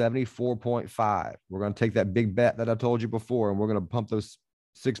 74.5. We're going to take that big bet that I told you before, and we're going to pump those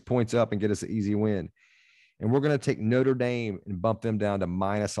 6 points up and get us an easy win. And we're going to take Notre Dame and bump them down to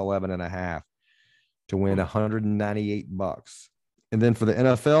minus 11.5 to win $198. And then for the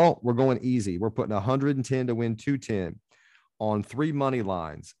NFL, we're going easy. We're putting 110 to win 210 on 3 money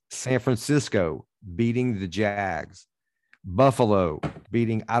lines. San Francisco beating the Jags, Buffalo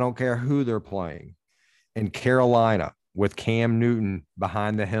beating I don't care who they're playing, and Carolina with Cam Newton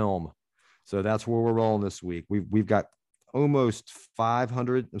behind the helm. So that's where we're rolling this week. We've got almost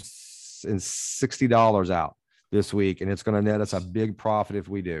 $560 out this week, and it's going to net us a big profit if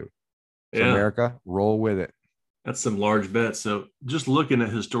we do. So America, roll with it. That's some large bets. So just looking at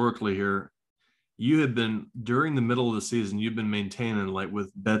historically here, you have been during the middle of the season, you've been maintaining like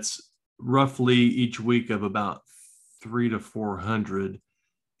with bets roughly each week of about 300 to 400.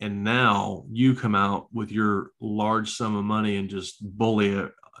 And now you come out with your large sum of money and just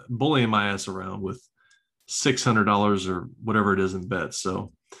bullying my ass around with $600 or whatever it is in bets.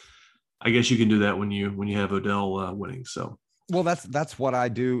 So I guess you can do that when you have Odell winning. So, well, that's what I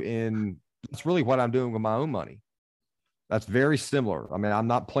do it's really what I'm doing with my own money. That's very similar. I mean, I'm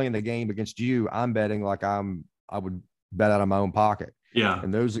not playing the game against you. I'm betting like I would bet out of my own pocket. Yeah.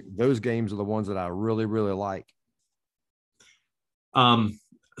 And those games are the ones that I really, really like.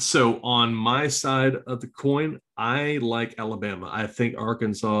 So on my side of the coin, I like Alabama. I think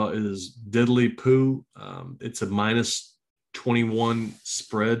Arkansas is diddly poo. It's a minus 21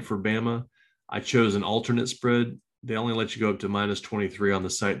 spread for Bama. I chose an alternate spread. They only let you go up to minus 23 on the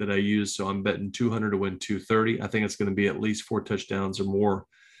site that I use. So I'm betting 200 to win 230. I think it's going to be at least 4 touchdowns or more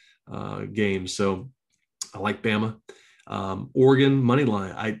games. So I like Bama. Oregon money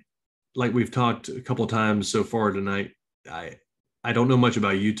line. Like we've talked a couple of times so far tonight. I don't know much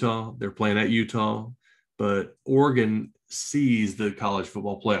about Utah. They're playing at Utah, but Oregon sees the college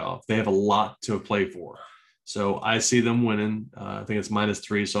football playoff. They have a lot to play for. So I see them winning. I think it's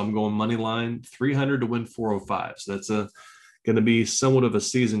 -3. So I'm going money line 300 to win 405. So that's going to be somewhat of a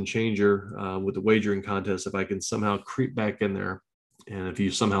season changer with the wagering contest if I can somehow creep back in there. And if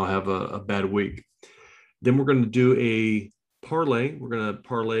you somehow have a bad week, then we're going to do a parlay. We're going to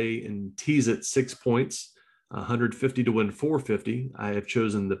parlay and tease it 6 points, 150 to win 450. I have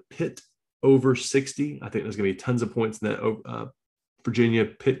chosen the Pitt over 60. I think there's going to be tons of points in that Virginia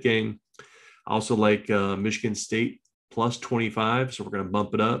Pitt game. I also like Michigan State plus 25. So we're going to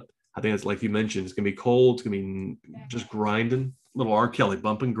bump it up. I think it's like you mentioned, it's going to be cold. It's going to be just grinding. Little R. Kelly,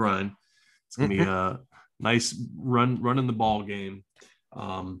 bump and grind. It's going to be a nice running the ball game.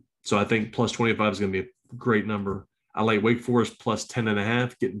 So I think plus 25 is going to be a great number. I like Wake Forest plus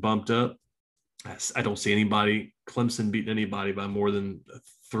 10.5, getting bumped up. I don't see Clemson beating anybody by more than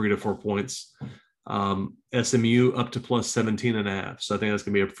 3 to 4 points. SMU up to plus 17.5. So I think that's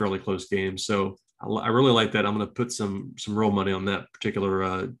going to be a fairly close game. So I really like that. I'm going to put some real money on that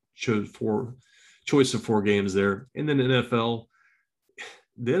particular choice of 4 games there. And then NFL.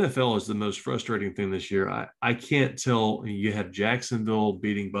 The NFL is the most frustrating thing this year. I can't tell. You have Jacksonville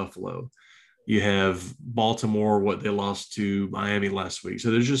beating Buffalo. You have Baltimore, what they lost to Miami last week.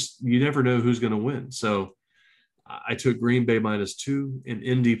 So there's just, you never know who's going to win. So I took Green Bay -2 and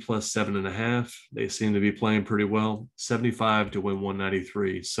Indy +7.5. They seem to be playing pretty well. 75 to win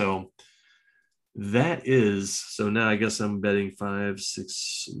 193. So that is, so now I guess I'm betting 5,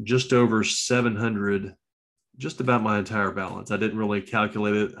 6, just over 700, just about my entire balance. I didn't really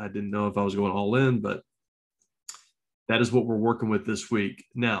calculate it. I didn't know if I was going all in, but that is what we're working with this week.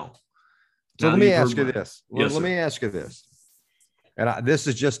 Now, so let me ask you this. Yes, let me ask you this. And this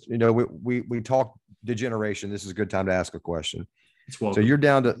is just, we talk degeneration. This is a good time to ask a question. So you're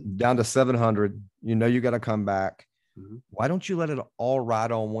down to 700. You got to come back. Mm-hmm. Why don't you let it all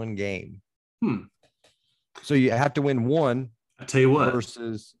ride on one game? So you have to win one. I tell you what.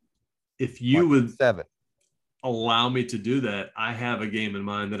 Versus if you would 7 allow me to do that, I have a game in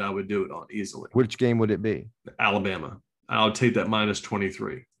mind that I would do it on easily. Which game would it be? Alabama. I'll take that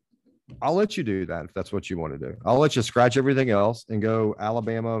 -23. I'll let you do that if that's what you want to do. I'll let you scratch everything else and go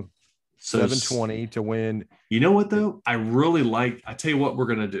Alabama 720 to win. You know what, though? I tell you what we're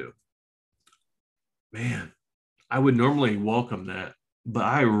going to do. Man, I would normally welcome that, but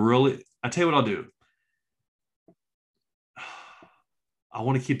I tell you what I'll do. I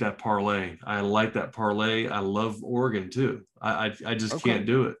want to keep that parlay. I like that parlay. I love Oregon too. I just can't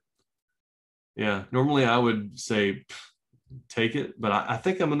do it. Yeah. Normally I would say take it, but I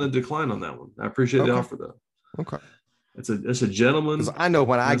think I'm going to decline on that one. I appreciate the offer though. Okay. It's a gentleman. Because I know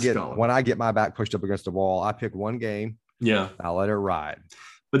when I get my back pushed up against the wall, I pick one game. Yeah. I'll let it ride.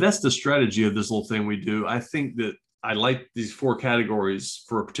 But that's the strategy of this little thing we do. I think that I like these 4 categories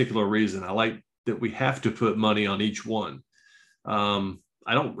for a particular reason. I like that we have to put money on each one.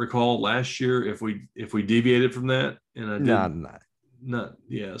 I don't recall last year if we deviated from that, and I did not.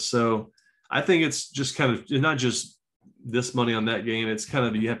 Yeah. So I think it's just kind of not just this money on that game. It's kind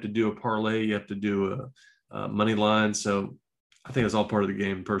of, you have to do a parlay, you have to do a money line. So I think it's all part of the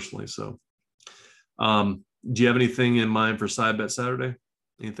game personally. So, do you have anything in mind for side bet Saturday?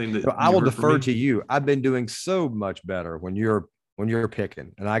 Anything that I will defer to you? I've been doing so much better when you're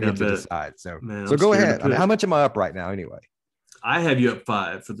picking, and I get to decide. So, go ahead. I mean, how much am I up right now anyway? I have you up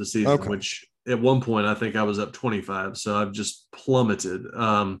 5 for the season, which at one point I think I was up 25. So I've just plummeted.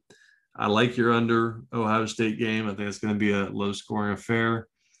 I like your under Ohio State game. I think it's going to be a low scoring affair.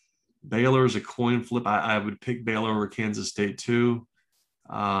 Baylor is a coin flip. I would pick Baylor over Kansas State too.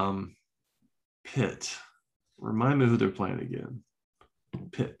 Pitt. Remind me who they're playing again.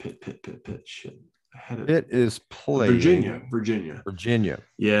 Pitt. Shit. Pitt is playing Virginia.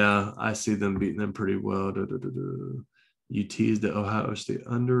 Yeah, I see them beating them pretty well. You teased the Ohio State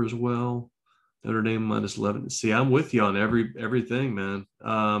under as well. Notre Dame -11. See, I'm with you on everything, man.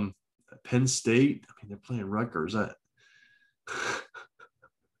 Penn State, I mean, they're playing Rutgers.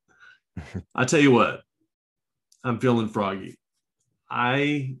 I tell you what, I'm feeling froggy.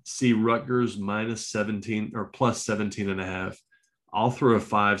 I see Rutgers -17 or +17.5. I'll throw a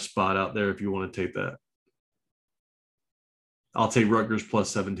 5 spot out there if you want to take that. I'll take Rutgers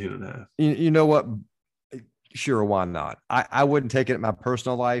 +17.5. You know what? Sure, why not? I wouldn't take it in my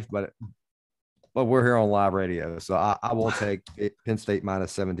personal life, but we're here on live radio, so I will take Penn State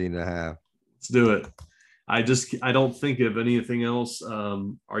 -17.5. Let's do it. I don't think of anything else.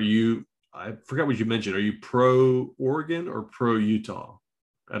 I forgot what you mentioned. Are you pro Oregon or pro Utah?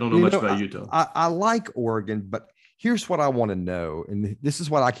 I don't know much about Utah. I like Oregon, but here's what I want to know, and this is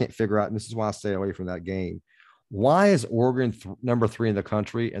what I can't figure out, and this is why I stay away from that game. Why is Oregon number 3 in the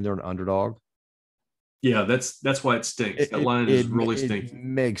country and they're an underdog? Yeah, that's why it stinks. That line is really stinky. It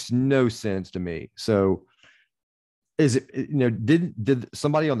makes no sense to me. So is it, did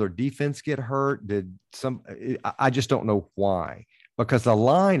somebody on their defense get hurt? I just don't know why, because the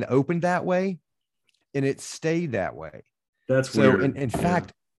line opened that way and it stayed that way. That's weird. In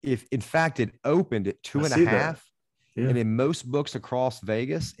fact, if it opened at 2.5, and in most books across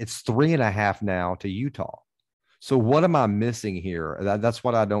Vegas, it's 3.5 now to Utah. So what am I missing here? That's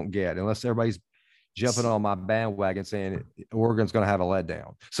what I don't get, unless everybody's jumping on my bandwagon saying Oregon's going to have a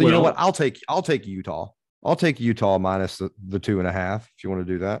letdown. So you know what? I'll take Utah. I'll take Utah minus the 2.5 if you want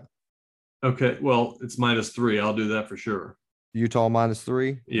to do that. Okay. Well, it's -3. I'll do that for sure. Utah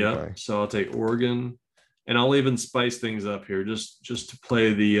 -3. Yeah. Okay. So I'll take Oregon, and I'll even spice things up here just to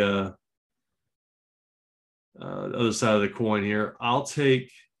play the other side of the coin here. I'll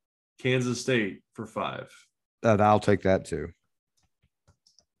take Kansas State for 5. And I'll take that too.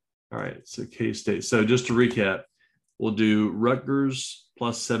 All right, so K-State. So just to recap, we'll do Rutgers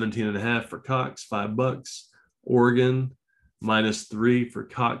 +17.5 for Cox, $5. Oregon -3 for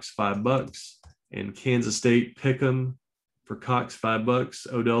Cox, $5. And Kansas State Pick'em for Cox, $5.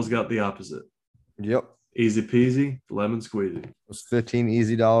 Odell's got the opposite. Yep. Easy peasy, lemon squeezy. It was 15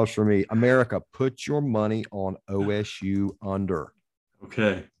 easy dollars for me. America, put your money on OSU under.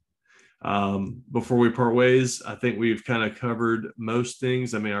 Okay. Before we part ways, I think we've kind of covered most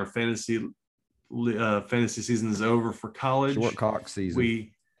things. I mean, our fantasy season is over for college. Short Cox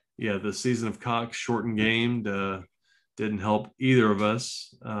season. The season of Cox shortened game didn't help either of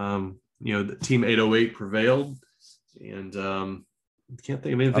us. The team 808 prevailed, and can't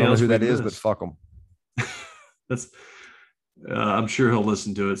think of anything else. I don't know who that is, but fuck them. That's I'm sure he'll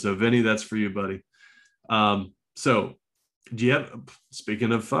listen to it. So Vinny, that's for you, buddy. So do you have,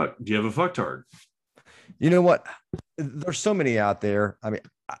 speaking of fuck, do you have a fucktard? You know what? There's so many out there. I mean,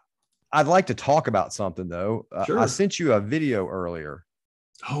 I'd like to talk about something though. Sure. I sent you a video earlier.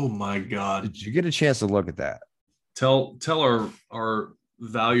 Oh my God. Did you get a chance to look at that? Tell our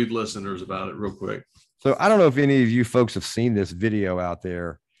valued listeners about it real quick. So I don't know if any of you folks have seen this video out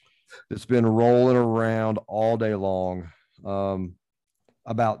there that's been rolling around all day long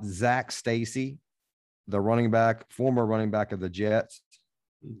about Zach Stacy, the former running back of the Jets.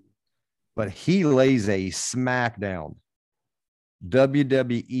 But he lays a smackdown,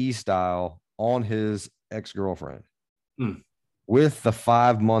 WWE style, on his ex-girlfriend with the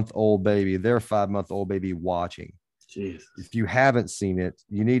 5-month-old baby, their 5-month-old baby watching. Jeez. If you haven't seen it,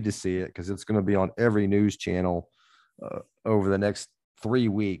 you need to see it because it's going to be on every news channel over the next 3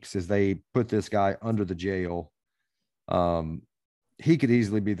 weeks as they put this guy under the jail. He could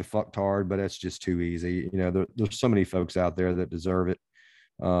easily be the fucktard, but it's just too easy. You know, there's so many folks out there that deserve it.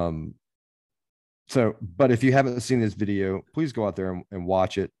 But if you haven't seen this video, please go out there and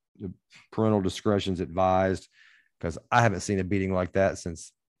watch it. The parental discretion's advised because I haven't seen a beating like that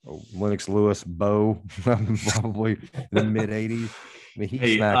since Lennox Lewis, Bo, probably in the mid 80s. I mean,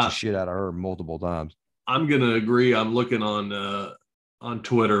 he smacked the shit out of her multiple times. I'm going to agree. I'm looking on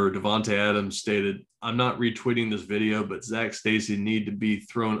Twitter. Devontae Adams stated, "I'm not retweeting this video, but Zach Stacy need to be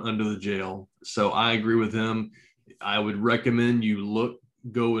thrown under the jail." So I agree with him. I would recommend you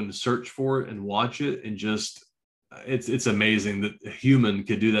go and search for it and watch it, and just it's amazing that a human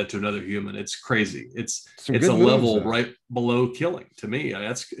could do that to another human. It's crazy. It's a level right below killing to me.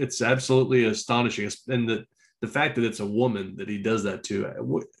 It's absolutely astonishing. And the fact that it's a woman that he does that to,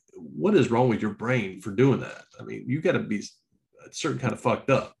 what is wrong with your brain for doing that? I mean, you got to be a certain kind of fucked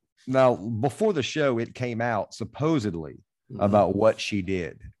up. Now, before the show, it came out supposedly about what she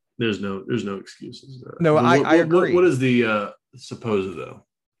did. There's no excuses. No, I agree. What is the supposed though?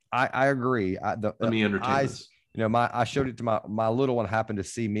 I agree. Let me entertain this. You know, I showed it to my little one, happened to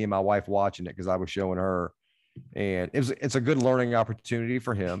see me and my wife watching it because I was showing her, and it's a good learning opportunity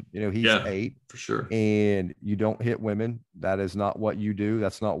for him. You know, he's 8 for sure, and you don't hit women. That is not what you do.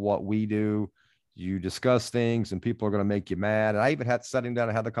 That's not what we do. You discuss things, and people are going to make you mad. And I even had to sit him down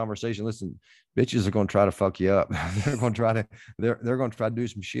and have the conversation. Listen, bitches are going to try to fuck you up. They're going to try to do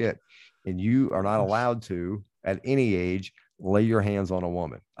some shit, and you are not allowed to at any age lay your hands on a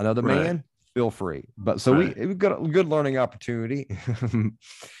woman. Another man, feel free. But so we got a good learning opportunity.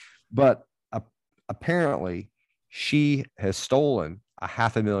 But apparently she has stolen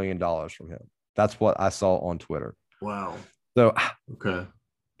 $500,000 from him. That's what I saw on Twitter. Wow. So okay.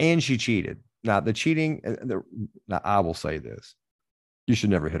 And she cheated. Now the cheating. Now I will say this: you should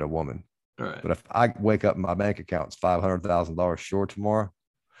never hit a woman. All right. But if I wake up and my bank account's $500,000 short tomorrow,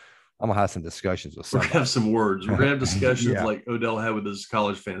 I'm gonna have some discussions with somebody. We're gonna have some words. We're gonna have discussions like Odell had with his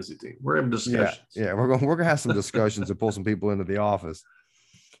college fantasy team. We're having discussions. Yeah, we're gonna have some discussions and pull some people into the office.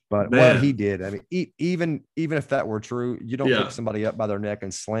 But what he did, I mean, even if that were true, you don't pick somebody up by their neck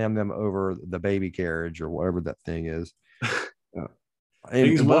and slam them over the baby carriage or whatever that thing is.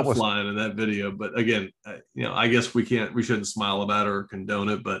 Things were flying in that video, but again, I guess we shouldn't smile about it or condone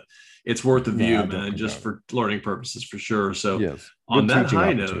it, but it's worth a view, man, just for learning purposes for sure. So on that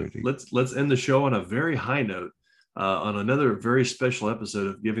high note, let's end the show on a very high note, on another very special episode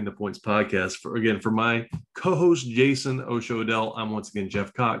of Giving the Points podcast. For my co-host, Jason Osho-Odell, I'm once again,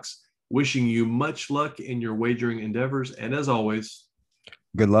 Jeff Cox, wishing you much luck in your wagering endeavors. And as always,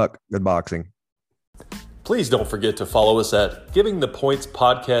 good luck, good boxing. Please don't forget to follow us at Giving the Points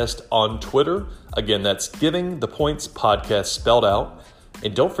Podcast on Twitter. Again, that's Giving the Points Podcast spelled out.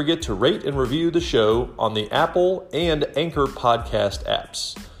 And don't forget to rate and review the show on the Apple and Anchor podcast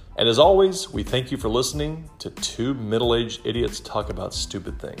apps. And as always, we thank you for listening to two middle-aged idiots talk about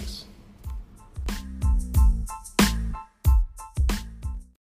stupid things.